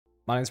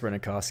My name's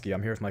Brendan Koski.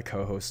 I'm here with my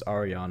co-host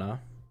Ariana,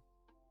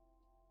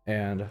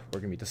 and we're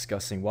going to be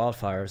discussing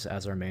wildfires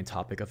as our main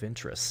topic of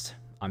interest.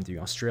 I'm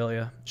doing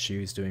Australia,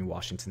 she's doing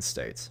Washington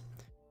State.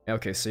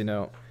 Okay,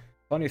 so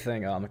funny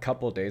thing, a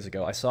couple of days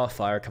ago, I saw a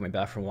fire coming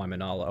back from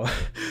Waimanalo,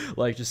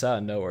 like just out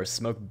of nowhere,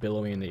 smoke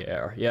billowing in the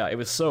air. Yeah, it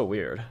was so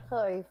weird.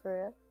 Sorry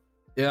for it.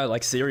 Yeah,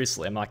 like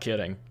seriously, I'm not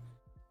kidding.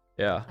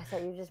 Yeah. I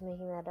thought you were just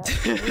making that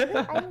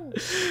up.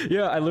 Really?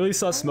 Yeah, I literally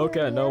saw smoke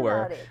out of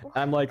nowhere. About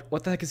I'm like,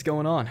 what the heck is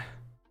going on?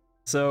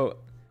 So,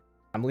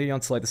 I'm leading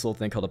on to like this little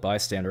thing called the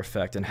bystander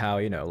effect, and how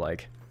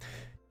like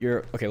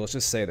you're okay. Let's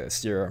just say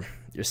this: you're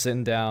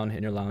sitting down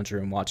in your lounge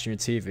room watching your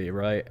TV,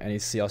 right? And you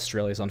see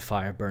Australia's on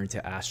fire, burning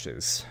to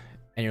ashes,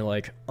 and you're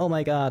like, oh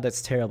my god,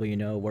 that's terrible.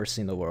 Worst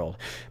thing in the world.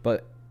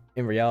 But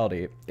in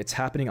reality, it's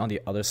happening on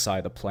the other side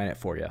of the planet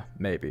for you.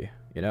 Maybe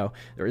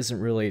there isn't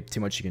really too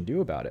much you can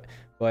do about it.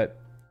 But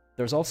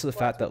there's also the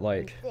fact that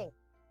like.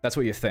 That's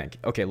what you think.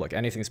 Okay, look,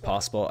 anything's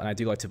possible, and I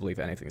do like to believe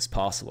anything's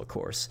possible, of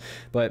course.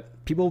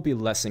 But people will be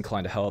less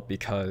inclined to help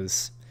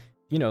because,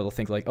 they'll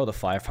think like, oh, the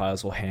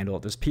firefighters will handle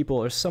it.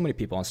 There's so many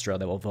people in Australia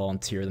that will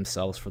volunteer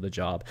themselves for the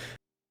job.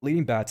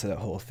 Leading back to that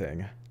whole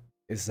thing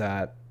is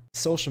that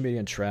social media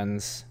and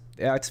trends,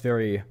 it's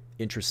very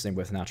interesting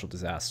with natural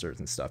disasters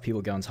and stuff.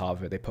 People get on top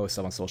of it, they post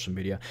stuff on social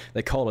media,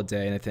 they call it a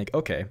day, and they think,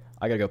 okay,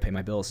 I gotta go pay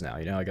my bills now,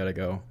 I gotta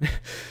go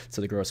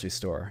to the grocery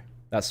store,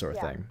 that sort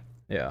of thing.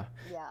 Yeah.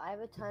 Yeah, I have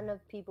a ton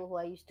of people who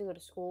I used to go to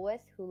school with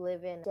who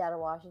live in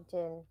Seattle,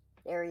 Washington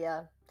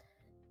area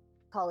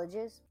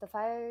colleges. The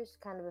fires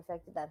kind of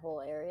affected that whole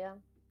area.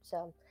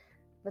 So,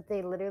 but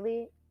they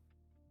literally,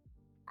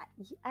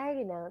 I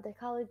already know, they're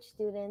college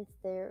students.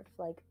 They're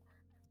like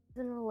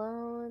living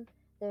alone.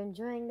 They're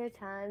enjoying their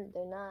time.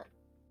 They're not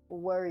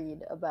worried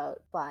about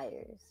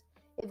fires.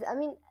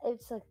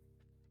 It's like,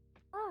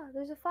 oh,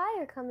 there's a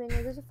fire coming,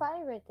 or there's a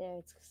fire right there.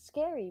 It's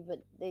scary, but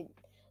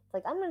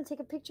like, I'm gonna take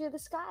a picture of the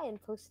sky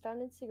and post it on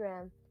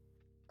Instagram.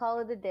 Call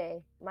it a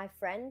day. My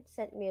friend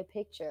sent me a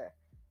picture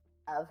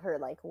of her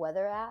like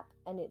weather app,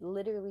 and it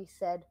literally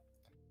said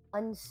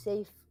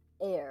unsafe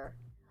air,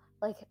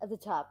 like at the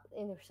top,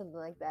 or something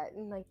like that.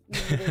 And like,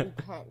 you really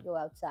can't go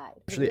outside.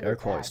 Actually, the air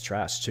quality's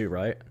trash too,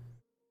 right?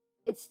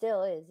 It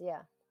still is, yeah.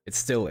 It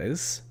still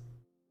is?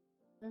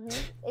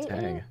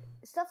 Dang.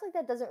 Stuff like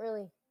that doesn't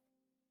really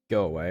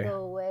go away.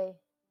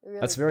 Really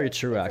That's very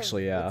true,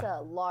 actually, yeah. It's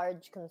a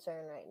large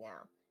concern right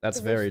now. That's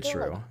very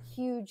true. Like,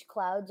 huge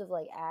clouds of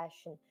like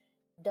ash and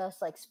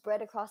dust like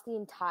spread across the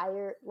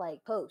entire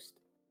like coast.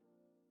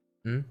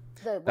 The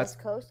West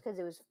Coast, because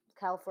it was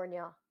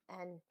California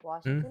and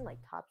Washington, like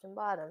tops and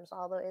bottoms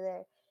all the way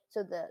there.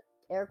 So the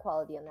air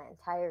quality on that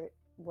entire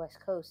West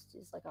Coast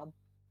is like a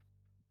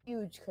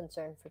huge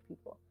concern for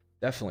people.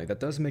 Definitely, that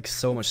does make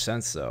so much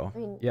sense though.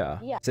 Yeah.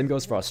 Same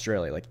goes for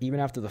Australia. Like, even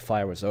after the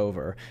fire was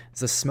over,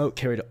 the smoke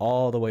carried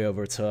all the way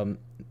over to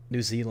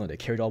New Zealand. It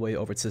carried all the way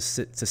over to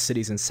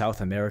cities in South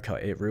America.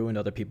 It ruined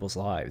other people's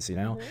lives,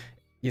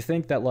 You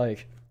think that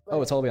like,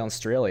 oh, it's all the way in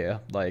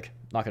Australia, like,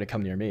 not gonna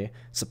come near me.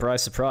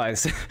 Surprise,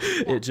 surprise.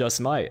 It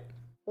just might.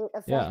 It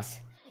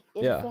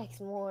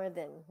affects more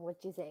than what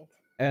you think.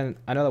 And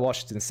I know that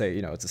Washington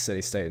State, it's a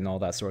city-state and all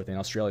that sort of thing.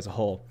 Australia's a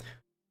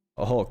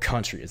whole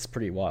country. It's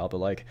pretty wild, but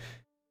like,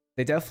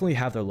 they definitely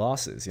have their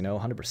losses,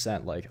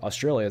 100%. Like,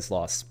 Australia's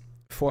lost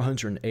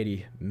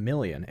 480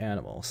 million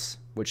animals,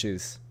 which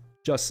is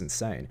just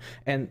insane.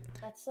 And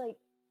that's like,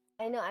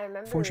 I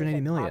remember 480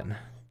 million.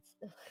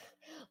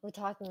 We're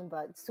talking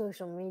about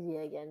social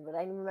media again, but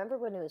I remember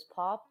when it was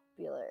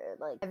popular,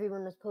 like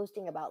everyone was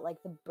posting about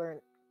like the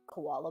burnt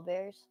koala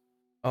bears.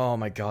 Oh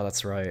my god,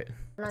 that's right.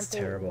 That's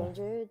terrible.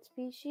 Endangered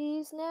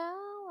species now.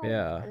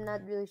 Yeah. I'm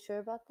not really sure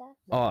about that.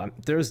 Oh,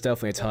 there's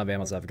definitely a ton of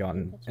animals that have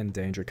gotten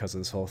endangered because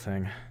of this whole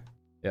thing.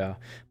 Yeah,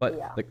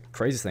 but the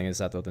craziest thing is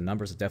that though the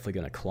numbers are definitely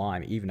going to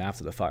climb even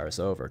after the fire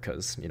is over,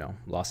 because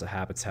loss of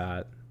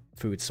habitat,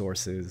 food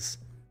sources,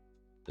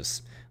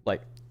 just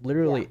like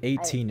literally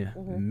 18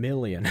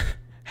 million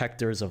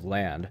hectares of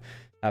land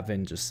have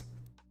been just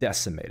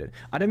decimated.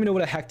 I don't even know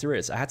what a hectare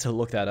is. I had to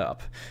look that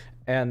up,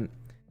 and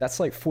that's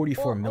like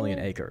 44 million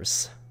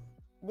acres.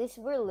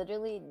 We're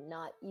literally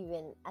not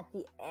even at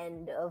the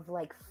end of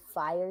like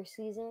fire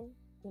season.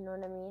 You know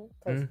what I mean?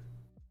 Because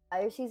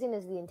fire season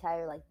is the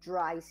entire like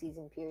dry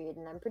season period,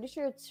 and I'm pretty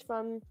sure it's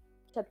from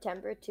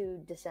September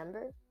to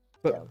December.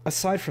 But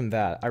aside from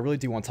that, I really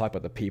do want to talk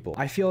about the people.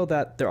 I feel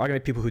that there are going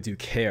to be people who do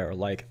care,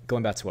 like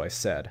going back to what I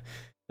said.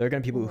 There are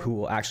going to be people who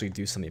will actually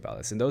do something about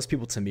this, and those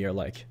people to me are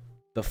like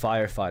the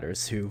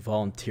firefighters who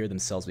volunteer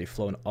themselves to be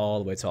flown all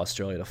the way to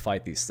Australia to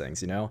fight these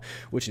things,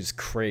 which is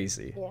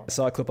crazy. Yeah. I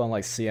saw a clip on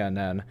like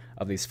CNN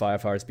of these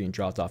firefighters being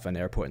dropped off at an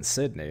airport in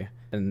Sydney,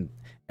 and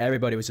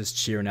everybody was just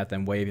cheering at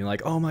them, waving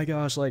like, oh my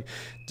gosh, like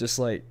just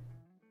like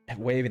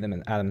waving them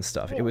at them and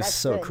stuff. It was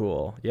so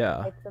cool.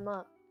 Yeah. Hype them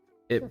up.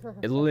 It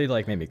literally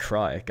like made me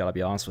cry, gotta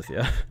be honest with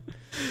you.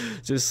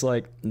 Just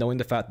like knowing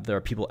the fact that there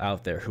are people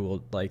out there who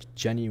will like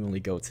genuinely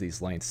go to these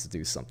lengths to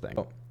do something.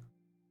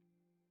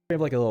 I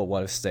have like a little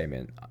what if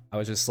statement. I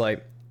was just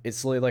like,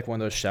 it's literally like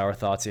one of those shower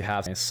thoughts you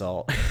have.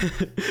 Salt.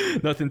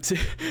 Nothing too.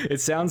 It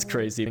sounds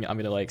crazy. I'm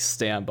gonna like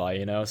stand by,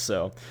 you know.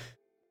 So,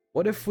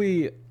 what if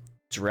we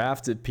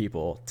drafted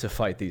people to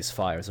fight these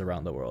fires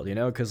around the world? You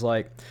know, because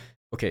like,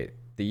 okay,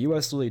 the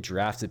U.S. literally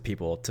drafted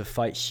people to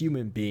fight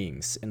human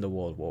beings in the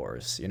world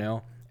wars. You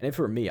know, and if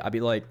it were me, I'd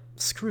be like,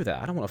 screw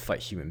that. I don't want to fight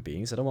human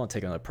beings. I don't want to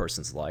take another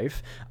person's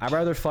life. I'd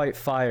rather fight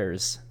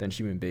fires than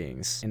human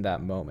beings in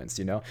that moment.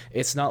 You know,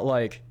 it's not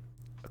like.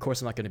 Of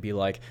course, I'm not going to be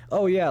like,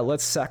 oh yeah,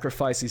 let's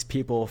sacrifice these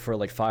people for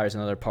like fires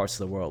in other parts of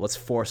the world. Let's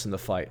force them to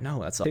fight. No,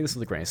 that's take this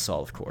with a grain of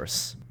salt, of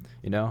course.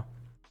 You know,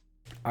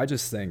 I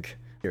just think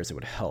here's it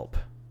would help.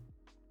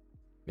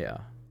 Yeah.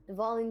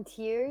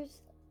 Volunteers,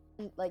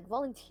 like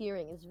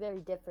volunteering, is very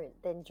different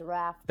than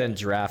drafting. Then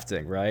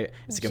drafting, right?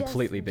 It's a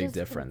completely big just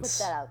gonna difference.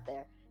 Put that out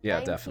there.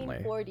 Yeah, definitely.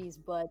 1940s,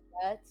 but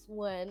that's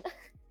when.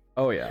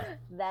 Oh yeah.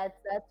 That's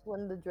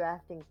when the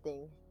drafting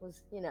thing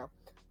was, you know.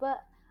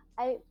 But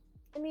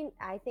I mean,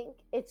 I think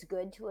it's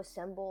good to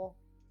assemble.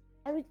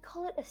 I would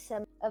call it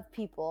assembly of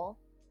people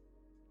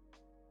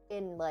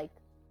in like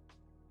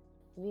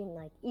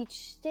each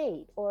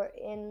state or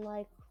in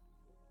like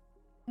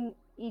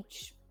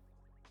each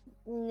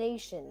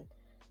nation,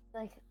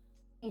 like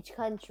each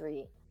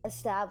country,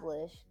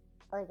 establish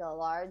like a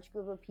large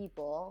group of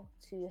people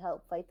to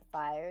help fight the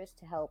fires,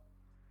 to help.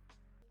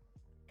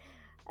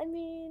 I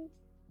mean,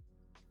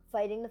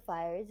 fighting the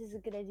fires is a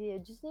good idea.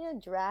 Just, you know,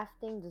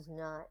 drafting does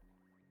not.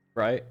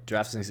 Right?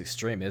 Drafting is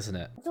extreme, isn't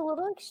it? It's a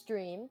little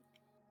extreme.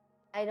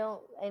 I don't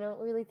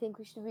really think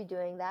we should be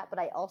doing that, but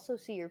I also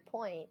see your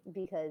point,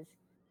 because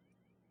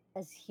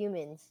as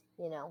humans,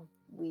 you know,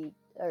 we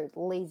are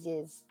lazy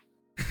as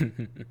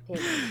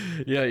pigs.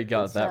 Yeah, you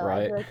got that So I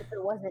right. feel like if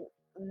it wasn't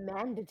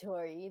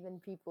mandatory,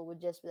 then people would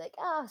just be like,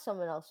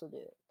 someone else will do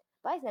it.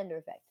 Bystander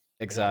effect.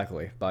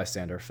 Exactly.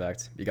 Bystander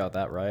effect. You got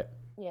that right.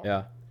 Yeah.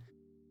 Yeah.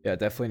 Yeah,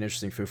 definitely an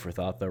interesting food for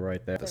thought though,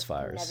 right there. This Can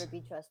fires. never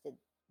be trusted.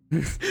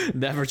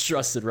 Never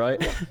trusted,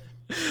 right?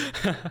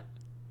 I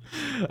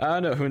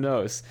don't know. Who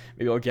knows?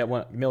 Maybe I'll get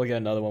one. Maybe I'll get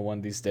another one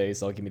of these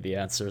days. They'll give me the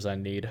answers I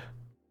need.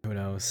 Who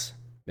knows?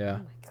 Yeah.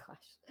 Oh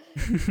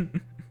my gosh.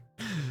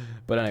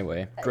 But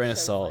anyway, That's grain of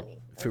so salt, funny.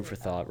 Oh food my for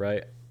God. thought,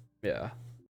 right? Yeah.